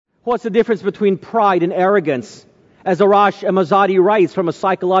What's the difference between pride and arrogance? As Arash Emazadi writes from a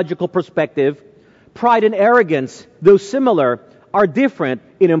psychological perspective, pride and arrogance, though similar, are different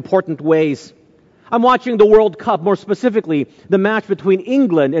in important ways. I'm watching the World Cup, more specifically, the match between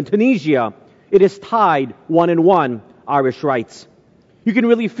England and Tunisia. It is tied 1-1, Irish writes. You can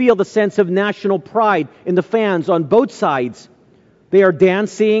really feel the sense of national pride in the fans on both sides. They are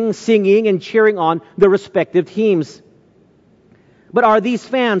dancing, singing, and cheering on their respective teams. But are these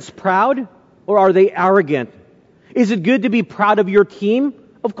fans proud or are they arrogant? Is it good to be proud of your team?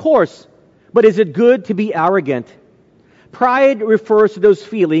 Of course. But is it good to be arrogant? Pride refers to those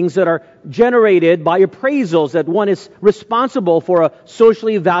feelings that are generated by appraisals that one is responsible for a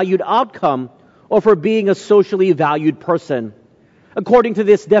socially valued outcome or for being a socially valued person. According to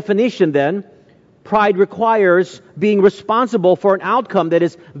this definition, then, pride requires being responsible for an outcome that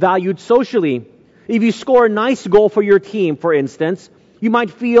is valued socially. If you score a nice goal for your team, for instance, you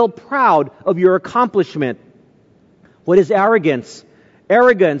might feel proud of your accomplishment. What is arrogance?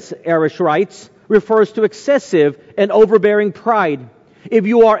 Arrogance, Arish writes, refers to excessive and overbearing pride. If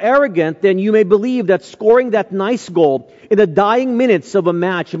you are arrogant, then you may believe that scoring that nice goal in the dying minutes of a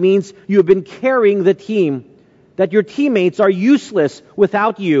match means you have been carrying the team, that your teammates are useless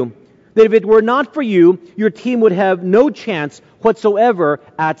without you, that if it were not for you, your team would have no chance whatsoever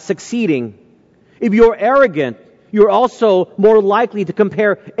at succeeding. If you're arrogant, you're also more likely to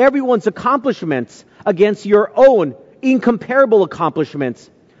compare everyone's accomplishments against your own incomparable accomplishments,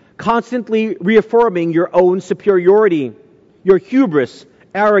 constantly reaffirming your own superiority. Your hubris,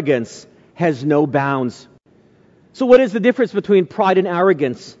 arrogance, has no bounds. So what is the difference between pride and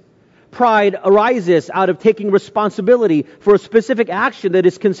arrogance? Pride arises out of taking responsibility for a specific action that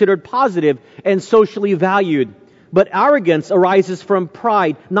is considered positive and socially valued. But arrogance arises from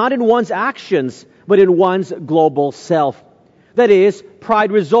pride, not in one's actions, but in one's global self. That is,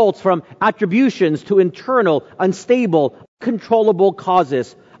 pride results from attributions to internal, unstable, uncontrollable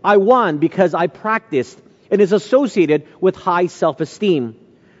causes. I won because I practiced, and is associated with high self-esteem.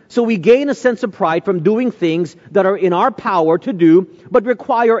 So we gain a sense of pride from doing things that are in our power to do, but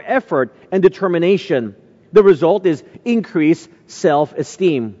require effort and determination. The result is increased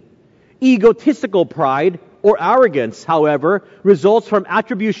self-esteem. Egotistical pride, or arrogance, however, results from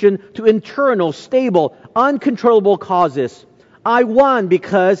attribution to internal, stable, uncontrollable causes. I won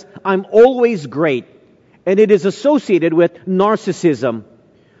because I'm always great, and it is associated with narcissism.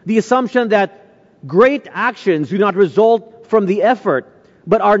 The assumption that great actions do not result from the effort,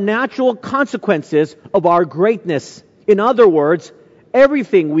 but are natural consequences of our greatness. In other words,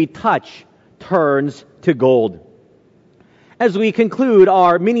 everything we touch turns to gold. As we conclude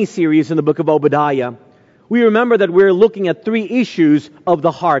our mini-series in the book of Obadiah, we remember that we're looking at three issues of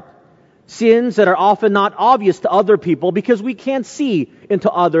the heart. Sins that are often not obvious to other people because we can't see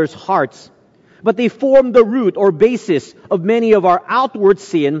into others' hearts. But they form the root or basis of many of our outward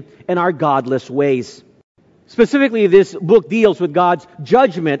sin and our godless ways. Specifically, this book deals with God's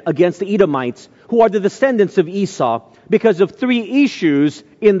judgment against the Edomites, who are the descendants of Esau, because of three issues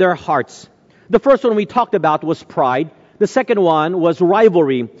in their hearts. The first one we talked about was pride. The second one was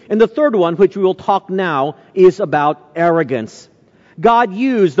rivalry. And the third one, which we will talk now, is about arrogance. God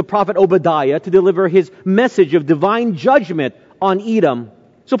used the prophet Obadiah to deliver his message of divine judgment on Edom.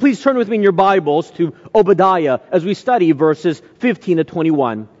 So please turn with me in your Bibles to Obadiah as we study verses 15 to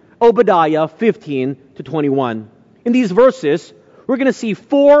 21. Obadiah 15 to 21. In these verses, we're going to see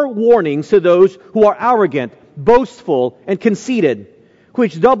four warnings to those who are arrogant, boastful, and conceited,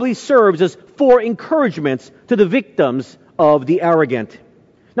 which doubly serves as four encouragements to the victims of the arrogant.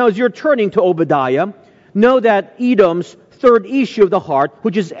 Now, as you're turning to Obadiah, know that Edom's third issue of the heart,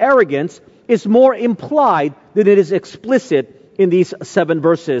 which is arrogance, is more implied than it is explicit in these 7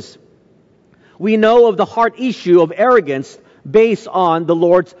 verses. We know of the heart issue of arrogance based on the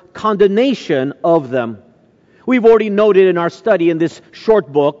Lord's condemnation of them. We've already noted in our study in this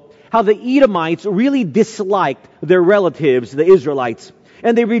short book how the Edomites really disliked their relatives, the Israelites,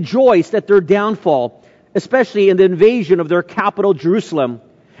 and they rejoiced at their downfall, especially in the invasion of their capital, Jerusalem,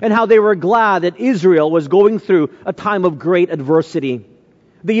 and how they were glad that Israel was going through a time of great adversity.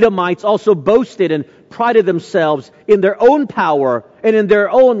 The Edomites also boasted and prided themselves in their own power and in their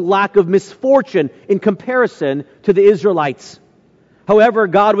own lack of misfortune in comparison to the Israelites. However,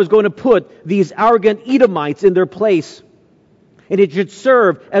 God was going to put these arrogant Edomites in their place, and it should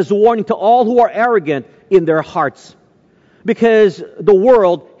serve as a warning to all who are arrogant in their hearts. Because the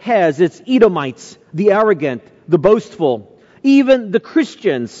world has its Edomites, the arrogant, the boastful. Even the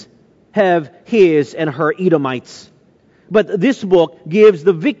Christians have his and her Edomites. But this book gives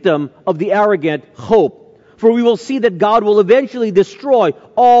the victim of the arrogant hope. For we will see that God will eventually destroy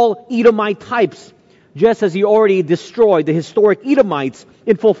all Edomite types, just as He already destroyed the historic Edomites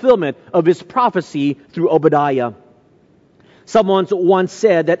in fulfillment of His prophecy through Obadiah. Someone once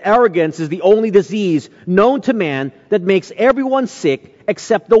said that arrogance is the only disease known to man that makes everyone sick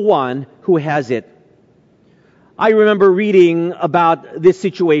except the one who has it. I remember reading about this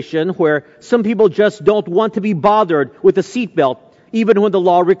situation where some people just don't want to be bothered with a seatbelt, even when the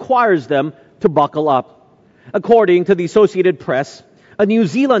law requires them to buckle up. According to the Associated Press, a New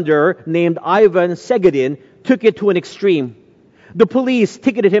Zealander named Ivan Segedin took it to an extreme. The police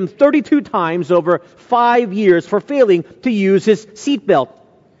ticketed him 32 times over 5 years for failing to use his seatbelt.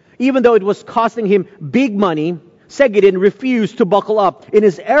 Even though it was costing him big money, Segedin refused to buckle up in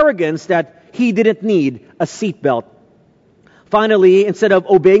his arrogance that he didn't need a seatbelt. Finally, instead of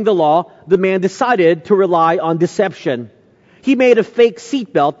obeying the law, the man decided to rely on deception. He made a fake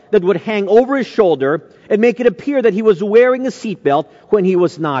seatbelt that would hang over his shoulder and make it appear that he was wearing a seatbelt when he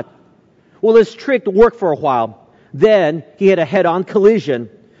was not. Well, his trick worked for a while. Then he had a head-on collision.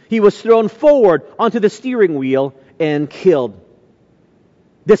 He was thrown forward onto the steering wheel and killed.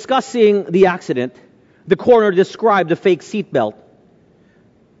 Discussing the accident, the coroner described the fake seatbelt.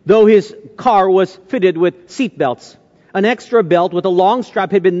 Though his car was fitted with seatbelts, an extra belt with a long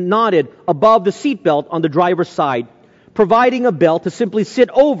strap had been knotted above the seatbelt on the driver's side, providing a belt to simply sit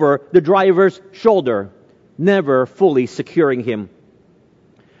over the driver's shoulder, never fully securing him.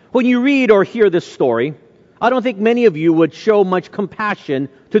 When you read or hear this story, I don't think many of you would show much compassion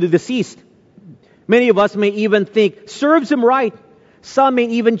to the deceased. Many of us may even think, serves him right. Some may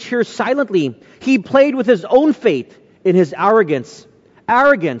even cheer silently. He played with his own fate in his arrogance.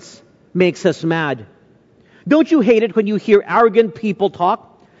 Arrogance makes us mad. Don't you hate it when you hear arrogant people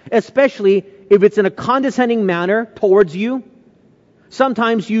talk, especially if it's in a condescending manner towards you?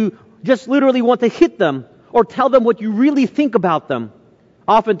 Sometimes you just literally want to hit them or tell them what you really think about them.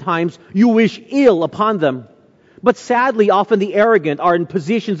 Oftentimes, you wish ill upon them. But sadly, often the arrogant are in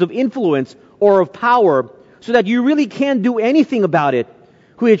positions of influence or of power, so that you really can't do anything about it,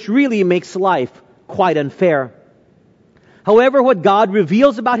 which really makes life quite unfair. However, what God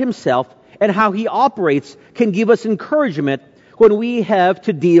reveals about Himself and how He operates can give us encouragement when we have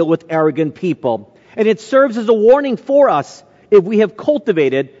to deal with arrogant people. And it serves as a warning for us if we have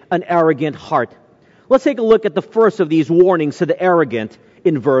cultivated an arrogant heart. Let's take a look at the first of these warnings to the arrogant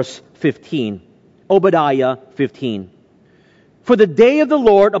in verse 15. Obadiah 15. For the day of the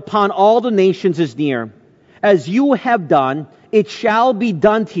Lord upon all the nations is near. As you have done, it shall be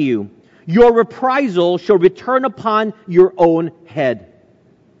done to you. Your reprisal shall return upon your own head.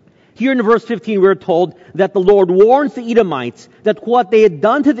 Here in verse 15, we're told that the Lord warns the Edomites that what they had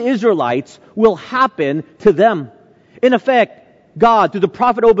done to the Israelites will happen to them. In effect, God, through the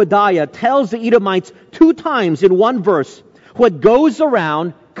prophet Obadiah, tells the Edomites 2 times in one verse, what goes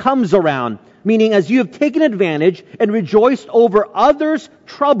around comes around. Meaning, as you have taken advantage and rejoiced over others'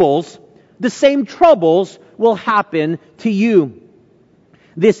 troubles, the same troubles will happen to you.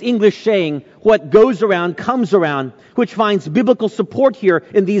 This English saying, what goes around comes around, which finds biblical support here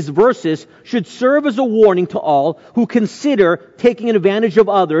in these verses, should serve as a warning to all who consider taking advantage of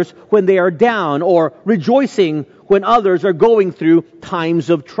others when they are down or rejoicing when others are going through times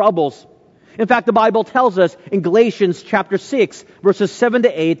of troubles. In fact, the Bible tells us in Galatians chapter 6, verses 7 to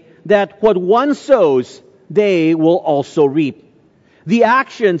 8, that what one sows, they will also reap. The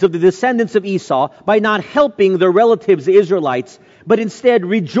actions of the descendants of Esau, by not helping their relatives, the Israelites, but instead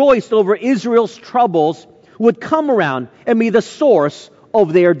rejoiced over Israel's troubles, would come around and be the source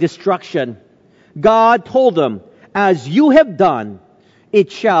of their destruction. God told them, as you have done,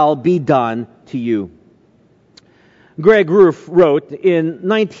 it shall be done to you. Greg Roof wrote in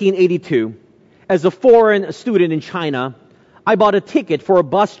 1982, as a foreign student in China, I bought a ticket for a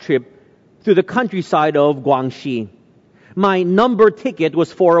bus trip through the countryside of Guangxi. My number ticket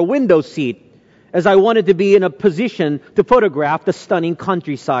was for a window seat, as I wanted to be in a position to photograph the stunning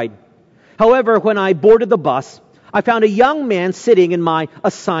countryside. However, when I boarded the bus, I found a young man sitting in my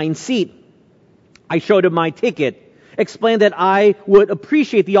assigned seat. I showed him my ticket, explained that I would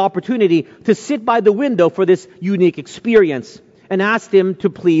appreciate the opportunity to sit by the window for this unique experience, and asked him to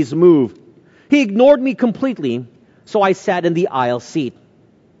please move. He ignored me completely, so I sat in the aisle seat.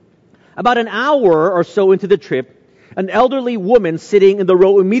 About an hour or so into the trip, an elderly woman sitting in the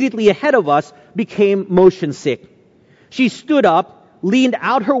row immediately ahead of us became motion sick. She stood up, leaned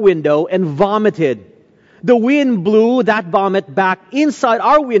out her window, and vomited. The wind blew that vomit back inside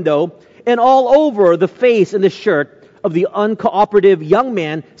our window and all over the face and the shirt of the uncooperative young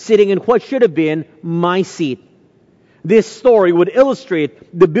man sitting in what should have been my seat. This story would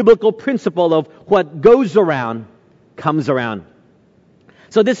illustrate the biblical principle of what goes around comes around.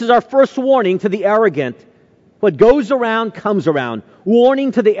 So this is our first warning to the arrogant. What goes around comes around.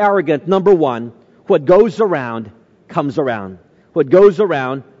 Warning to the arrogant, number one, what goes around comes around. What goes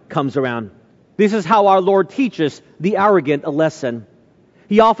around comes around. This is how our Lord teaches the arrogant a lesson.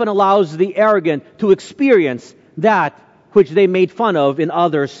 He often allows the arrogant to experience that which they made fun of in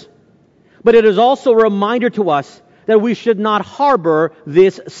others. But it is also a reminder to us that we should not harbor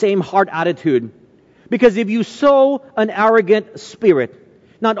this same heart attitude. Because if you sow an arrogant spirit,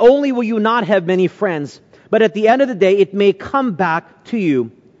 not only will you not have many friends, but at the end of the day, it may come back to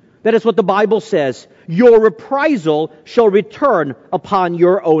you. That is what the Bible says. Your reprisal shall return upon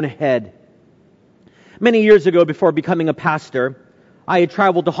your own head. Many years ago, before becoming a pastor, I had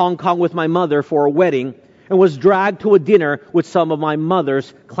traveled to Hong Kong with my mother for a wedding and was dragged to a dinner with some of my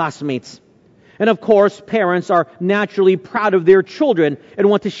mother's classmates. And of course, parents are naturally proud of their children and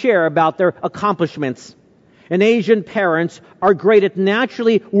want to share about their accomplishments. And Asian parents are great at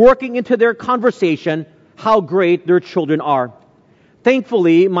naturally working into their conversation how great their children are.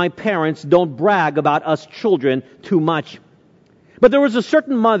 Thankfully, my parents don't brag about us children too much. But there was a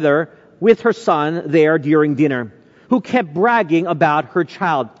certain mother with her son there during dinner who kept bragging about her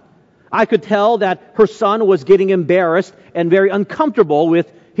child. I could tell that her son was getting embarrassed and very uncomfortable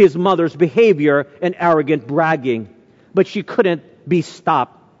with his mother's behavior and arrogant bragging. But she couldn't be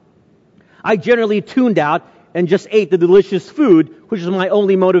stopped. I generally tuned out and just ate the delicious food, which was my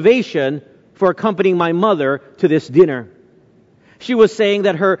only motivation for accompanying my mother to this dinner. She was saying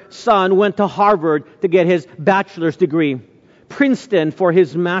that her son went to Harvard to get his bachelor's degree, Princeton for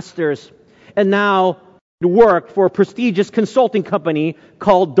his master's, and now worked for a prestigious consulting company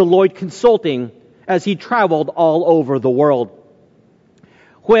called Deloitte Consulting as he traveled all over the world.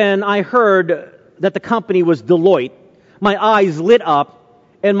 When I heard that the company was Deloitte, my eyes lit up,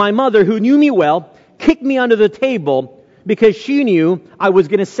 and my mother, who knew me well, kicked me under the table because she knew I was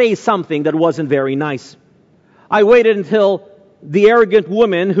going to say something that wasn't very nice. I waited until the arrogant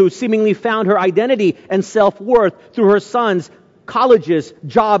woman who seemingly found her identity and self-worth through her son's colleges,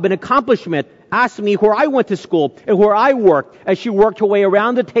 job, and accomplishment asked me where I went to school and where I worked as she worked her way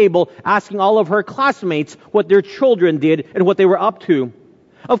around the table asking all of her classmates what their children did and what they were up to.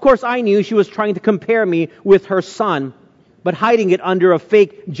 Of course, I knew she was trying to compare me with her son, but hiding it under a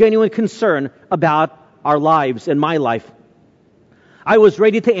fake, genuine concern about our lives and my life. I was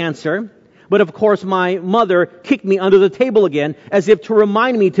ready to answer, but of course my mother kicked me under the table again as if to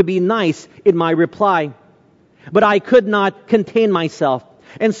remind me to be nice in my reply. But I could not contain myself.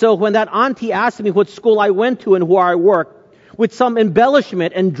 And so when that auntie asked me what school I went to and where I worked, with some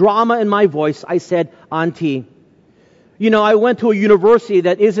embellishment and drama in my voice, I said, "Auntie, I went to a university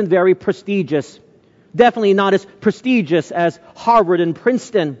that isn't very prestigious. Definitely not as prestigious as Harvard and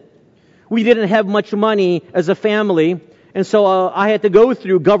Princeton. We didn't have much money as a family, and so I had to go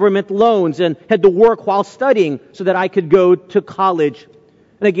through government loans and had to work while studying so that I could go to college.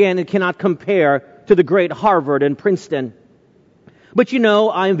 And again, it cannot compare to the great Harvard and Princeton. But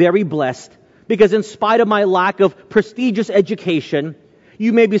I'm very blessed because in spite of my lack of prestigious education,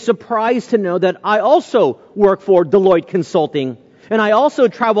 you may be surprised to know that I also work for Deloitte Consulting, and I also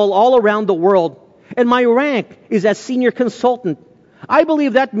travel all around the world, and my rank is as senior consultant. I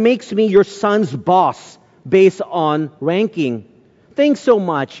believe that makes me your son's boss based on ranking. Thanks so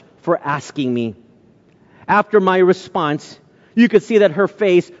much for asking me." After my response, you could see that her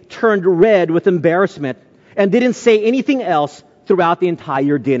face turned red with embarrassment and didn't say anything else throughout the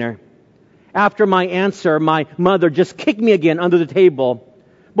entire dinner. After my answer, my mother just kicked me again under the table.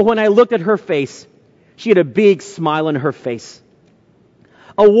 But when I looked at her face, she had a big smile on her face.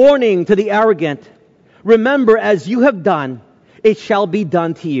 A warning to the arrogant. Remember, as you have done, it shall be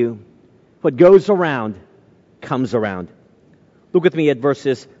done to you. What goes around comes around. Look with me at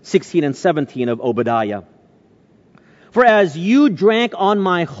verses 16 and 17 of Obadiah. "For as you drank on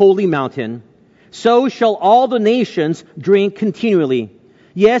my holy mountain, so shall all the nations drink continually.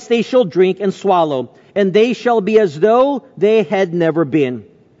 Yes, they shall drink and swallow, and they shall be as though they had never been.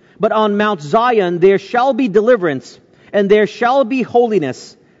 But on Mount Zion there shall be deliverance, and there shall be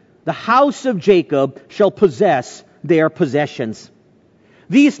holiness. The house of Jacob shall possess their possessions."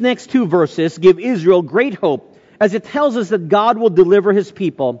 These next two verses give Israel great hope, as it tells us that God will deliver His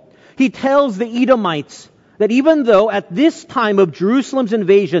people. He tells the Edomites that even though at this time of Jerusalem's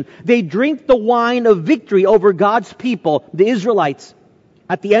invasion, they drink the wine of victory over God's people, the Israelites,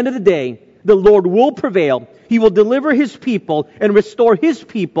 at the end of the day, the Lord will prevail. He will deliver His people and restore His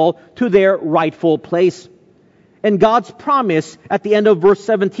people to their rightful place. And God's promise at the end of verse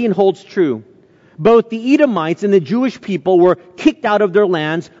 17 holds true. Both the Edomites and the Jewish people were kicked out of their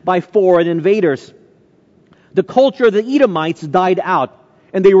lands by foreign invaders. The culture of the Edomites died out,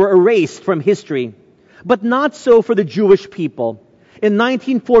 and they were erased from history. But not so for the Jewish people. In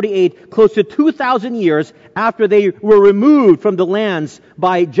 1948, close to 2,000 years after they were removed from the lands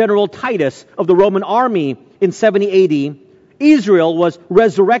by General Titus of the Roman army in 70 AD, Israel was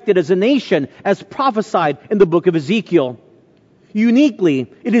resurrected as a nation, as prophesied in the book of Ezekiel.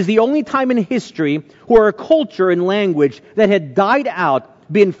 Uniquely, it is the only time in history where a culture and language that had died out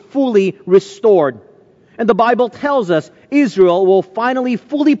been fully restored. And the Bible tells us Israel will finally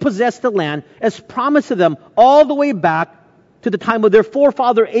fully possess the land as promised to them all the way back to the time of their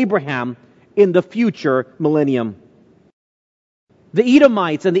forefather Abraham in the future millennium. The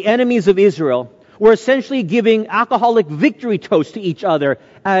Edomites and the enemies of Israel were essentially giving alcoholic victory toasts to each other,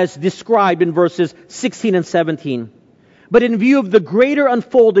 as described in verses 16 and 17. But in view of the greater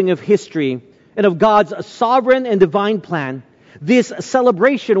unfolding of history and of God's sovereign and divine plan, this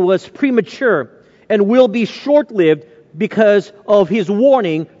celebration was premature and will be short-lived because of His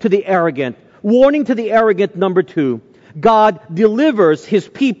warning to the arrogant. Warning to the arrogant, number 2. God delivers His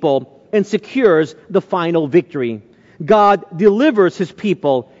people and secures the final victory. God delivers His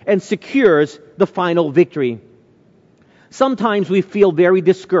people and secures the final victory. Sometimes we feel very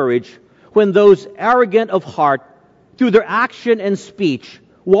discouraged when those arrogant of heart, through their action and speech,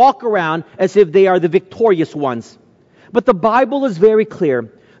 walk around as if they are the victorious ones. But the Bible is very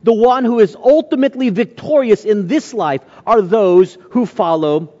clear. The one who is ultimately victorious in this life are those who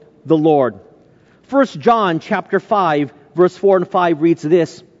follow the Lord. 1 John chapter 5, verse 4 and 5 reads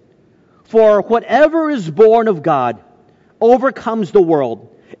this: "For whatever is born of God overcomes the world,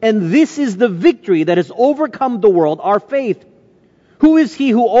 and this is the victory that has overcome the world, our faith. Who is he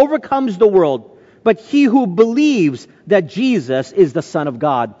who overcomes the world but he who believes that Jesus is the Son of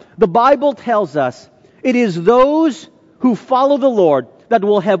God?" The Bible tells us it is those who follow the Lord that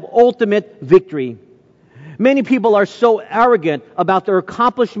will have ultimate victory. Many people are so arrogant about their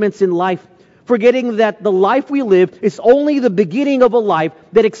accomplishments in life, forgetting that the life we live is only the beginning of a life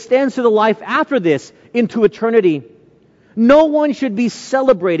that extends to the life after this into eternity. No one should be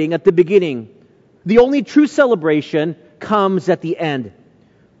celebrating at the beginning. The only true celebration comes at the end.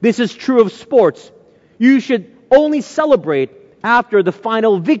 This is true of sports. You should only celebrate after the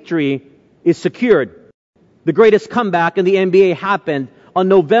final victory is secured. The greatest comeback in the NBA happened on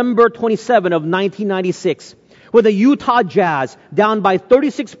November 27 of 1996, when the Utah Jazz, down by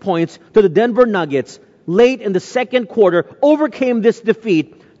 36 points to the Denver Nuggets, late in the second quarter, overcame this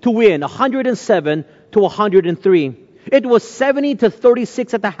defeat to win 107-103. It was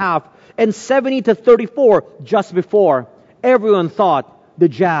 70-36 at the half and 70-34 just before. Everyone thought the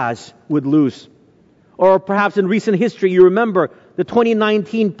Jazz would lose. Or perhaps in recent history, you remember the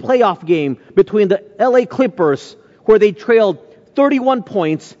 2019 playoff game between the LA Clippers, where they trailed 31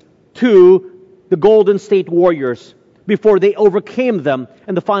 points to the Golden State Warriors before they overcame them,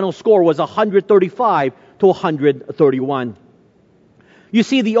 and the final score was 135-131. You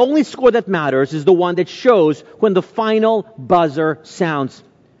see, the only score that matters is the one that shows when the final buzzer sounds.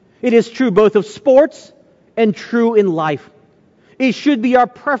 It is true both of sports and true in life. It should be our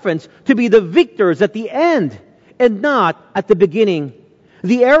preference to be the victors at the end and not at the beginning.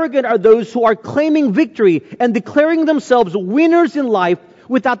 The arrogant are those who are claiming victory and declaring themselves winners in life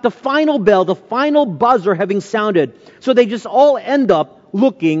without the final bell, the final buzzer having sounded. So they just all end up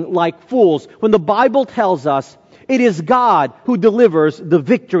looking like fools, when the Bible tells us it is God who delivers the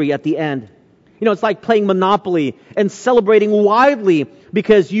victory at the end. You know, it's like playing Monopoly and celebrating wildly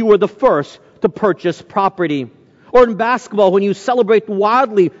because you were the first to purchase property. Or in basketball, when you celebrate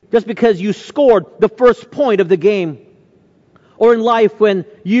wildly just because you scored the first point of the game. Or in life, when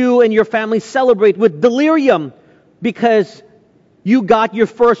you and your family celebrate with delirium because you got your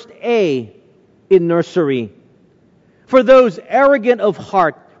first A in nursery. For those arrogant of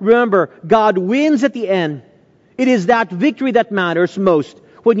heart, remember, God wins at the end. It is that victory that matters most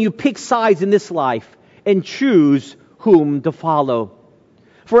when you pick sides in this life and choose whom to follow.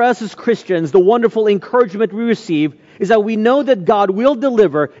 For us as Christians, the wonderful encouragement we receive is that we know that God will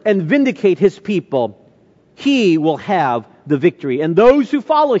deliver and vindicate His people. He will have the victory, and those who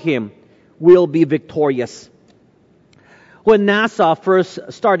follow Him will be victorious. When NASA first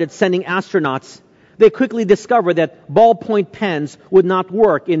started sending astronauts, they quickly discovered that ballpoint pens would not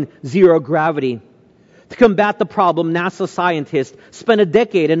work in zero gravity. To combat the problem, NASA scientists spent a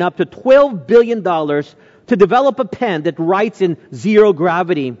decade and up to $12 billion to develop a pen that writes in zero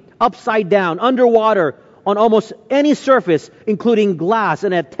gravity, upside down, underwater, on almost any surface, including glass,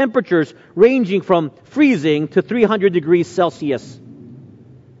 and at temperatures ranging from freezing to 300 degrees Celsius.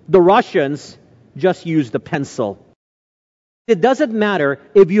 The Russians Just use the pencil. It doesn't matter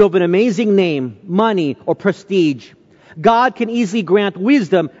if you have an amazing name, money, or prestige. God can easily grant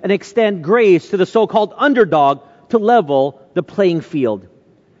wisdom and extend grace to the so-called underdog to level the playing field.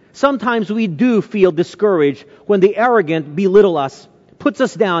 Sometimes we do feel discouraged when the arrogant belittle us, puts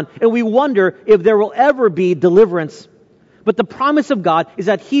us down, and we wonder if there will ever be deliverance. But the promise of God is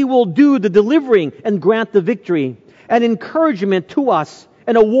that He will do the delivering and grant the victory, an encouragement to us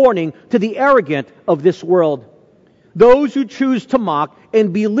and a warning to the arrogant of this world. Those who choose to mock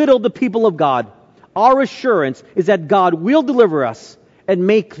and belittle the people of God, our assurance is that God will deliver us and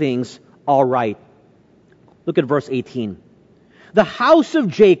make things all right. Look at verse 18. The house of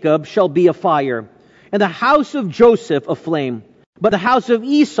Jacob shall be a fire, and the house of Joseph a flame. But the house of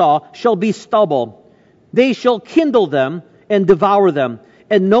Esau shall be stubble. They shall kindle them and devour them,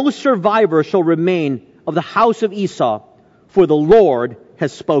 and no survivor shall remain of the house of Esau, for the Lord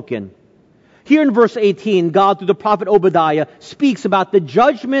has spoken. Here in verse 18, God, through the prophet Obadiah, speaks about the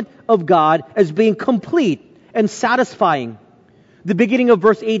judgment of God as being complete and satisfying. The beginning of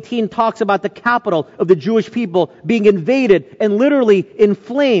verse 18 talks about the capital of the Jewish people being invaded and literally in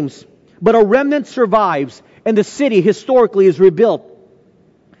flames. But a remnant survives, and the city historically is rebuilt.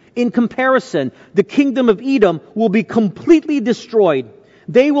 In comparison, the kingdom of Edom will be completely destroyed.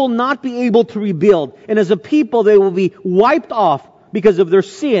 They will not be able to rebuild, and as a people they will be wiped off because of their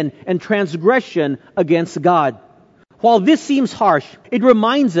sin and transgression against God. While this seems harsh, it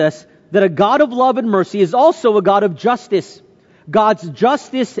reminds us that a God of love and mercy is also a God of justice. God's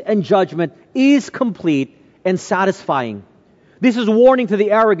justice and judgment is complete and satisfying. This is warning to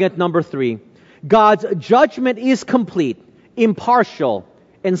the arrogant, number 3. God's judgment is complete, impartial,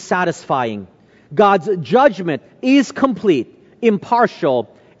 and satisfying. God's judgment is complete,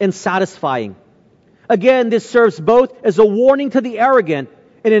 impartial, and satisfying. Again, this serves both as a warning to the arrogant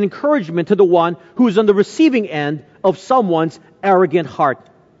and an encouragement to the one who is on the receiving end of someone's arrogant heart.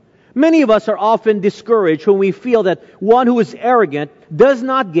 Many of us are often discouraged when we feel that one who is arrogant does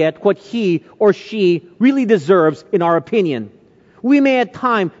not get what he or she really deserves in our opinion. We may at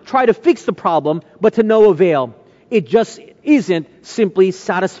times try to fix the problem, but to no avail. It just isn't simply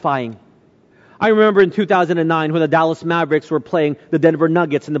satisfying. I remember in 2009 when the Dallas Mavericks were playing the Denver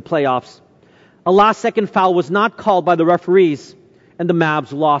Nuggets in the playoffs. A last-second foul was not called by the referees, and the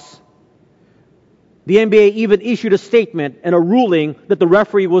Mavs lost. The NBA even issued a statement and a ruling that the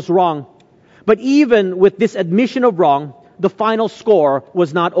referee was wrong. But even with this admission of wrong, the final score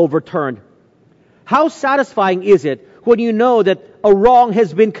was not overturned. How satisfying is it when you know that a wrong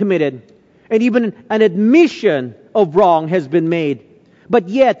has been committed and even an admission of wrong has been made, but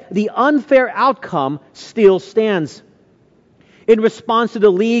yet the unfair outcome still stands? In response to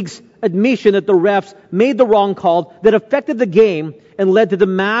the league's admission that the refs made the wrong call that affected the game and led to the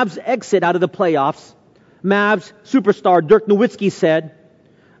Mavs' exit out of the playoffs, Mavs superstar Dirk Nowitzki said,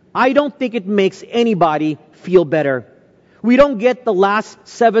 "I don't think it makes anybody feel better. We don't get the last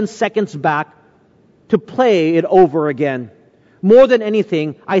 7 seconds back to play it over again. More than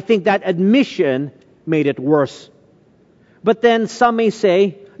anything, I think that admission made it worse." But then some may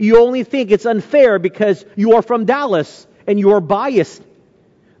say, you only think it's unfair because you are from Dallas and you are biased.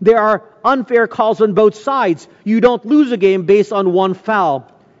 There are unfair calls on both sides. You don't lose a game based on one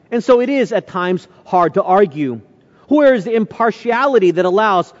foul. And so it is at times hard to argue. Where is the impartiality that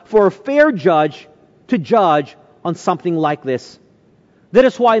allows for a fair judge to judge on something like this? That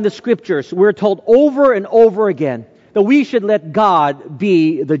is why in the Scriptures we're told over and over again that we should let God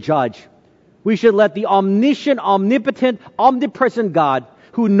be the judge. We should let the omniscient, omnipotent, omnipresent God,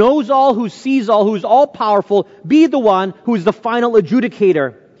 who knows all, who sees all, who is all-powerful, be the one who is the final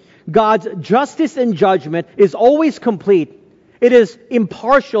adjudicator. God's justice and judgment is always complete. It is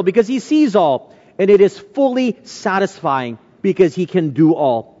impartial because He sees all. And it is fully satisfying because He can do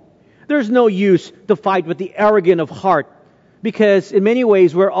all. There's no use to fight with the arrogant of heart because in many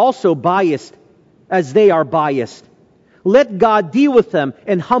ways we're also biased as they are biased. Let God deal with them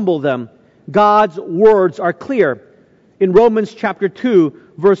and humble them. God's words are clear. In Romans chapter 2,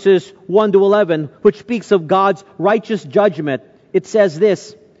 verses 1 to 11, which speaks of God's righteous judgment, it says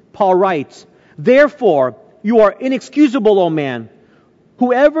this, Paul writes, "Therefore, you are inexcusable, O man,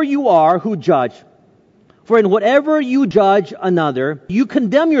 whoever you are who judge. For in whatever you judge another, you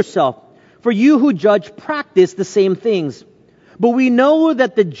condemn yourself. For you who judge practice the same things. But we know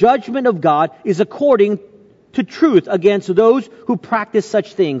that the judgment of God is according to truth against those who practice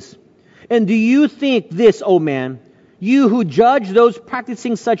such things. And do you think this, O man, you who judge those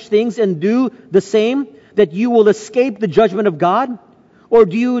practicing such things and do the same, that you will escape the judgment of God? Or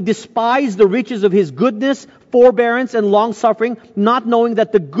do you despise the riches of His goodness, forbearance, and long-suffering, not knowing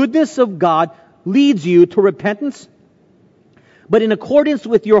that the goodness of God leads you to repentance? But in accordance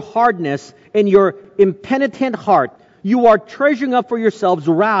with your hardness and your impenitent heart, you are treasuring up for yourselves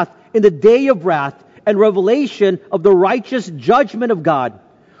wrath in the day of wrath and revelation of the righteous judgment of God,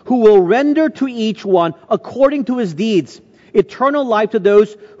 who will render to each one according to his deeds, eternal life to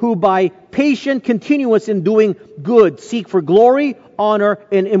those who by patient continuance in doing good seek for glory, honor,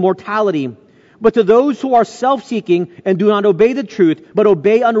 and immortality. But to those who are self-seeking and do not obey the truth, but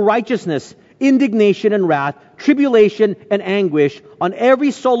obey unrighteousness, indignation and wrath, tribulation and anguish on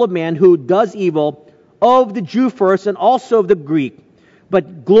every soul of man who does evil, of the Jew first and also of the Greek.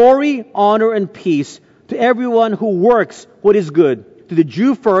 But glory, honor, and peace to everyone who works what is good, to the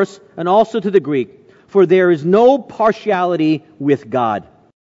Jew first and also to the Greek. For there is no partiality with God.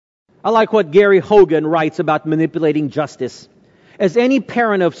 I like what Gary Hogan writes about manipulating justice. As any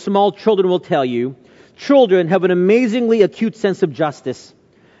parent of small children will tell you, children have an amazingly acute sense of justice.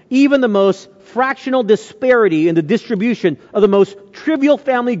 Even the most fractional disparity in the distribution of the most trivial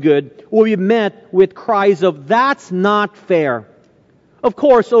family good will be met with cries of, "That's not fair." Of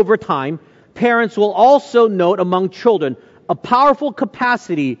course, over time, parents will also note among children a powerful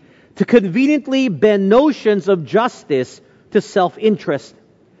capacity to conveniently bend notions of justice to self-interest.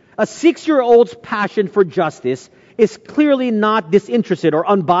 A 6-year-old's passion for justice is clearly not disinterested or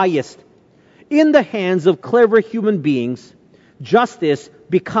unbiased. In the hands of clever human beings, justice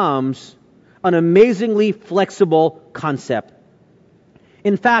becomes an amazingly flexible concept.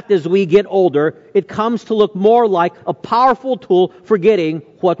 In fact, as we get older, it comes to look more like a powerful tool for getting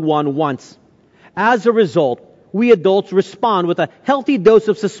what one wants. As a result, we adults respond with a healthy dose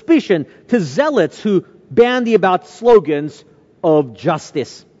of suspicion to zealots who bandy about slogans of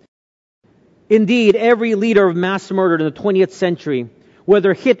justice. Indeed, every leader of mass murder in the 20th century,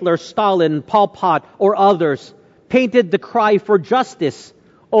 whether Hitler, Stalin, Pol Pot, or others, painted the cry for justice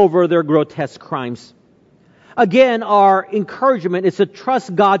over their grotesque crimes. Again, our encouragement is to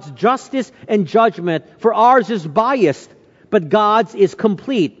trust God's justice and judgment, for ours is biased, but God's is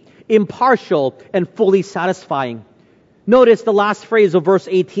complete, impartial, and fully satisfying. Notice the last phrase of verse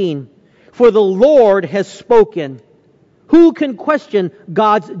 18. For the Lord has spoken. Who can question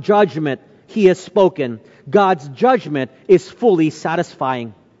God's judgment? He has spoken. God's judgment is fully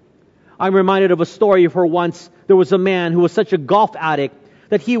satisfying. I'm reminded of a story of where once there was a man who was such a golf addict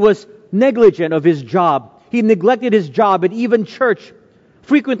that he was negligent of his job. He neglected his job and even church.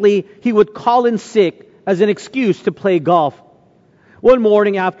 Frequently, he would call in sick as an excuse to play golf. One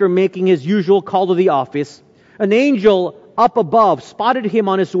morning, after making his usual call to the office, an angel up above spotted him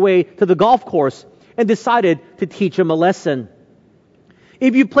on his way to the golf course and decided to teach him a lesson.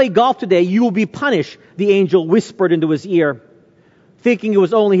 If you play golf today, you will be punished, the angel whispered into his ear. Thinking it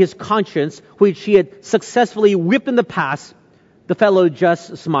was only his conscience, which he had successfully whipped in the past, the fellow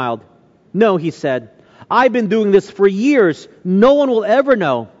just smiled. No, he said, I've been doing this for years. No one will ever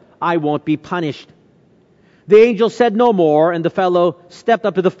know. I won't be punished. The angel said no more, and the fellow stepped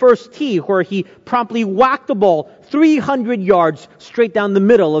up to the first tee, where he promptly whacked the ball 300 yards straight down the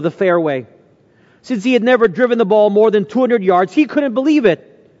middle of the fairway. Since he had never driven the ball more than 200 yards, he couldn't believe it.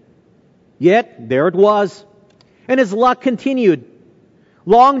 Yet, there it was. And his luck continued.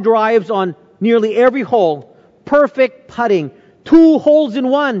 Long drives on nearly every hole, perfect putting, 2 holes in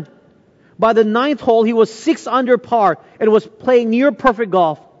 1. By the 9th hole, he was 6 under par and was playing near perfect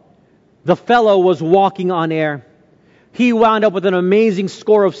golf. The fellow was walking on air. He wound up with an amazing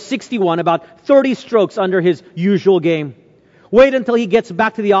score of 61, about 30 strokes under his usual game. Wait until he gets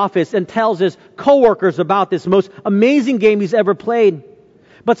back to the office and tells his coworkers about this most amazing game he's ever played.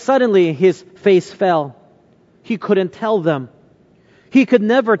 But suddenly his face fell. He couldn't tell them. He could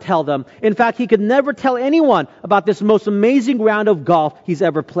never tell them. In fact, he could never tell anyone about this most amazing round of golf he's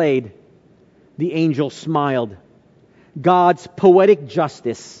ever played. The angel smiled. God's poetic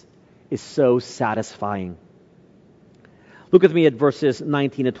justice is so satisfying. Look with me at verses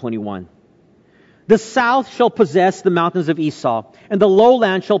 19 to 21. The south shall possess the mountains of Esau, and the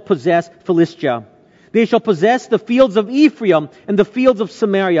lowland shall possess Philistia. They shall possess the fields of Ephraim and the fields of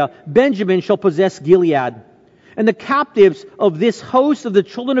Samaria. Benjamin shall possess Gilead. And the captives of this host of the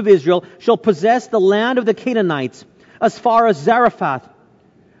children of Israel shall possess the land of the Canaanites, as far as Zarephath.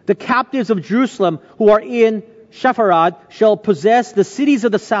 The captives of Jerusalem who are in Shepharad shall possess the cities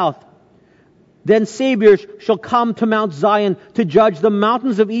of the south. Then saviors shall come to Mount Zion to judge the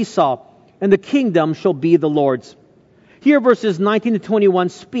mountains of Esau, and the kingdom shall be the Lord's. Here verses 19 to 21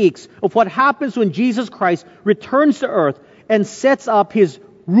 speaks of what happens when Jesus Christ returns to earth and sets up his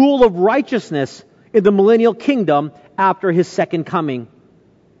rule of righteousness in the millennial kingdom after his second coming.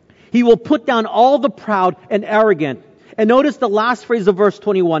 He will put down all the proud and arrogant And notice the last phrase of verse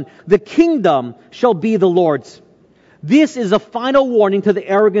 21, the kingdom shall be the Lord's. This is a final warning to the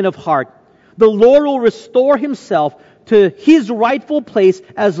arrogant of heart. The Lord will restore Himself to His rightful place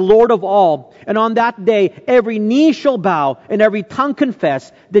as Lord of all. And on that day, every knee shall bow and every tongue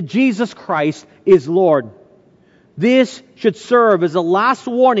confess that Jesus Christ is Lord. This should serve as a last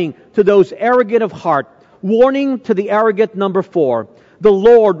warning to those arrogant of heart. Warning to the arrogant, number 4. The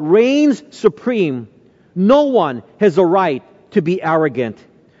Lord reigns supreme. No one has a right to be arrogant.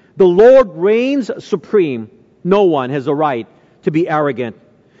 The Lord reigns supreme. No one has a right to be arrogant.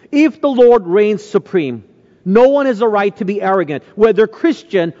 If the Lord reigns supreme, no one has a right to be arrogant, whether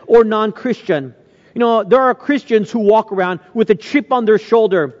Christian or non-Christian. There are Christians who walk around with a chip on their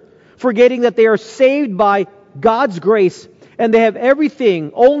shoulder, forgetting that they are saved by God's grace, and they have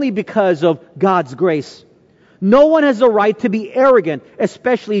everything only because of God's grace. No one has a right to be arrogant,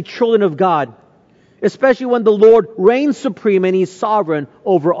 especially children of God, especially when the Lord reigns supreme and He's sovereign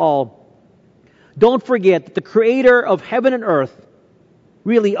over all. Don't forget that the Creator of heaven and earth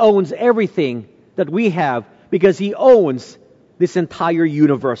really owns everything that we have, because He owns this entire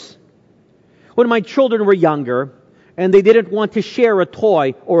universe. When my children were younger and they didn't want to share a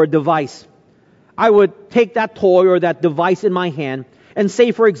toy or a device, I would take that toy or that device in my hand and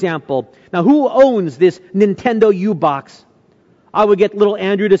say, for example, now who owns this Nintendo U-Box? I would get little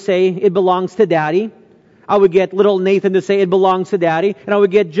Andrew to say, it belongs to Daddy. I would get little Nathan to say, it belongs to Daddy. And I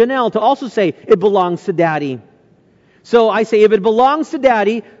would get Janelle to also say, it belongs to Daddy. So I say, if it belongs to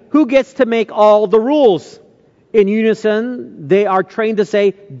Daddy, who gets to make all the rules? In unison, they are trained to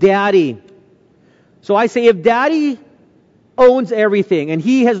say, Daddy. So I say, if Daddy owns everything and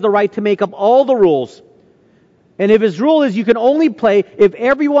He has the right to make up all the rules, and if His rule is you can only play if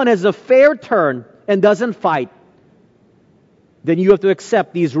everyone has a fair turn and doesn't fight, then you have to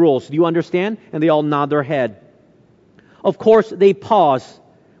accept these rules. Do you understand? And they all nod their head. Of course, they pause,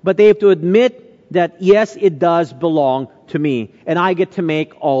 but they have to admit that yes, it does belong to me, and I get to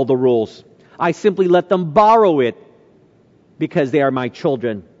make all the rules. I simply let them borrow it because they are my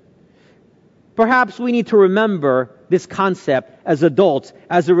children. Perhaps we need to remember this concept as adults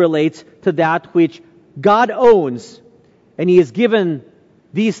as it relates to that which God owns, and He has given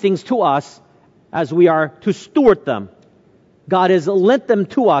these things to us as we are to steward them. God has lent them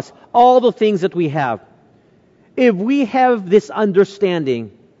to us, all the things that we have. If we have this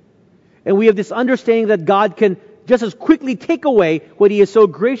understanding, and we have this understanding that God can just as quickly take away what He has so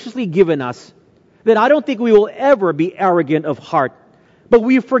graciously given us, then I don't think we will ever be arrogant of heart. But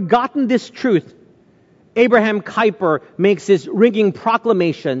we've forgotten this truth. Abraham Kuyper makes this ringing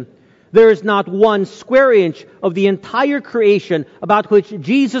proclamation: there is not one square inch of the entire creation about which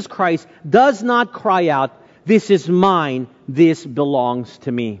Jesus Christ does not cry out, "This is mine, this belongs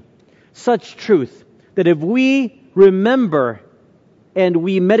to me." Such truth that if we remember and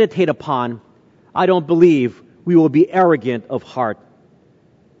we meditate upon, I don't believe we will be arrogant of heart.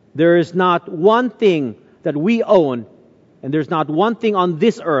 There is not one thing that we own, and there's not one thing on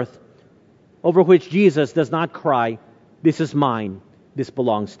this earth over which Jesus does not cry, "This is mine, this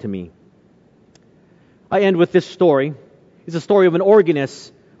belongs to me." I end with this story. It's a story of an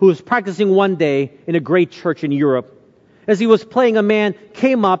organist who was practicing one day in a great church in Europe. As he was playing, a man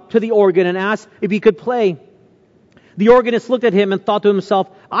came up to the organ and asked if he could play. The organist looked at him and thought to himself,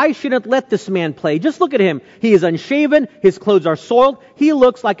 I shouldn't let this man play. Just look at him. He is unshaven, his clothes are soiled, he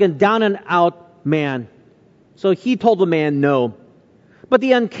looks like a down-and-out man. So he told the man no. But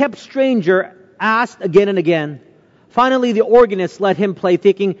the unkempt stranger asked again and again. Finally, the organist let him play,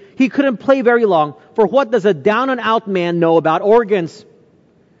 thinking he couldn't play very long, for what does a down-and-out man know about organs?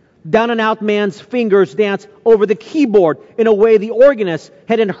 Down-and-out man's fingers dance over the keyboard in a way the organist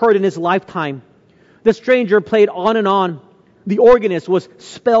hadn't heard in his lifetime. The stranger played on and on. The organist was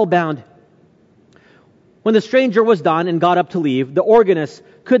spellbound. When the stranger was done and got up to leave, the organist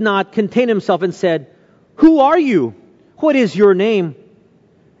could not contain himself and said, "Who are you? What is your name?"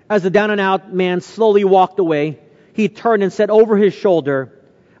 As the down-and-out man slowly walked away, he turned and said over his shoulder,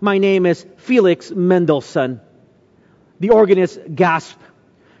 "My name is Felix Mendelssohn." The organist gasped.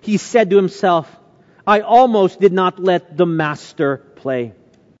 He said to himself, "I almost did not let the master play."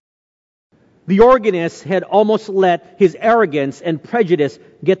 The organist had almost let his arrogance and prejudice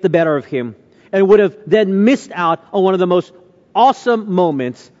get the better of him, and would have then missed out on one of the most awesome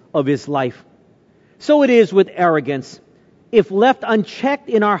moments of his life. So it is with arrogance. If left unchecked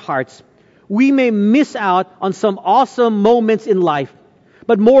in our hearts, we may miss out on some awesome moments in life,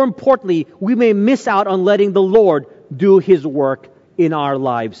 but more importantly, we may miss out on letting the Lord do His work in our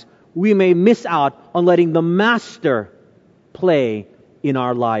lives. We may miss out on letting the Master play in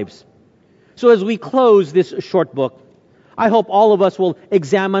our lives. So as we close this short book, I hope all of us will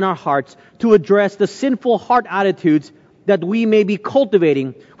examine our hearts to address the sinful heart attitudes that we may be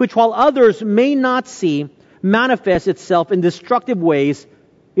cultivating, which while others may not see, manifests itself in destructive ways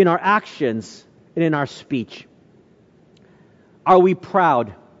in our actions and in our speech. Are we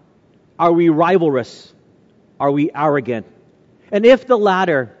proud? Are we rivalrous? Are we arrogant? And if the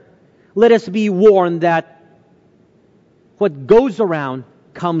latter, let us be warned that what goes around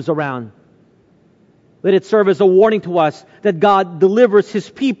comes around. Let it serve as a warning to us that God delivers His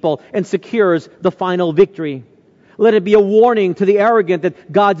people and secures the final victory. Let it be a warning to the arrogant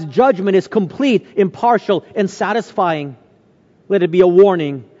that God's judgment is complete, impartial, and satisfying. Let it be a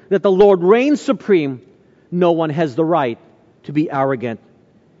warning that the Lord reigns supreme. No one has the right to be arrogant.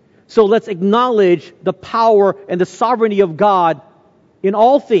 So let's acknowledge the power and the sovereignty of God in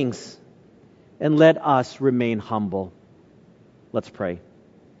all things, and let us remain humble. Let's pray.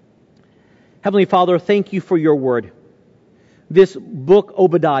 Heavenly Father, thank you for your word. This book,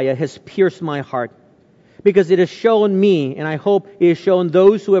 Obadiah, has pierced my heart because it has shown me, and I hope it has shown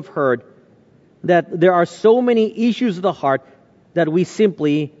those who have heard, that there are so many issues of the heart that we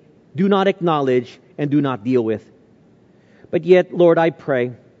simply do not acknowledge and do not deal with. But yet, Lord, I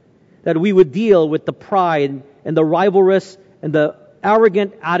pray that we would deal with the pride and the rivalrous and the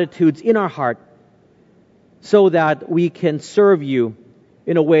arrogant attitudes in our heart so that we can serve you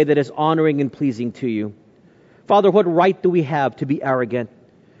in a way that is honoring and pleasing to you. Father, what right do we have to be arrogant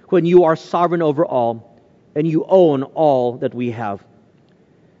when you are sovereign over all and you own all that we have?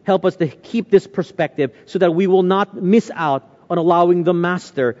 Help us to keep this perspective so that we will not miss out on allowing the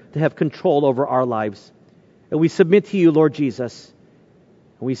Master to have control over our lives. And we submit to you, Lord Jesus.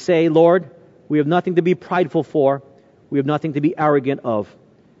 And we say, Lord, we have nothing to be prideful for. We have nothing to be arrogant of.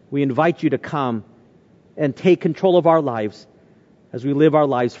 We invite you to come and take control of our lives as we live our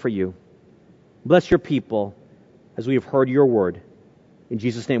lives for you. Bless your people as we have heard your word. In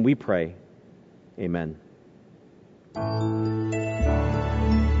Jesus' name we pray. Amen.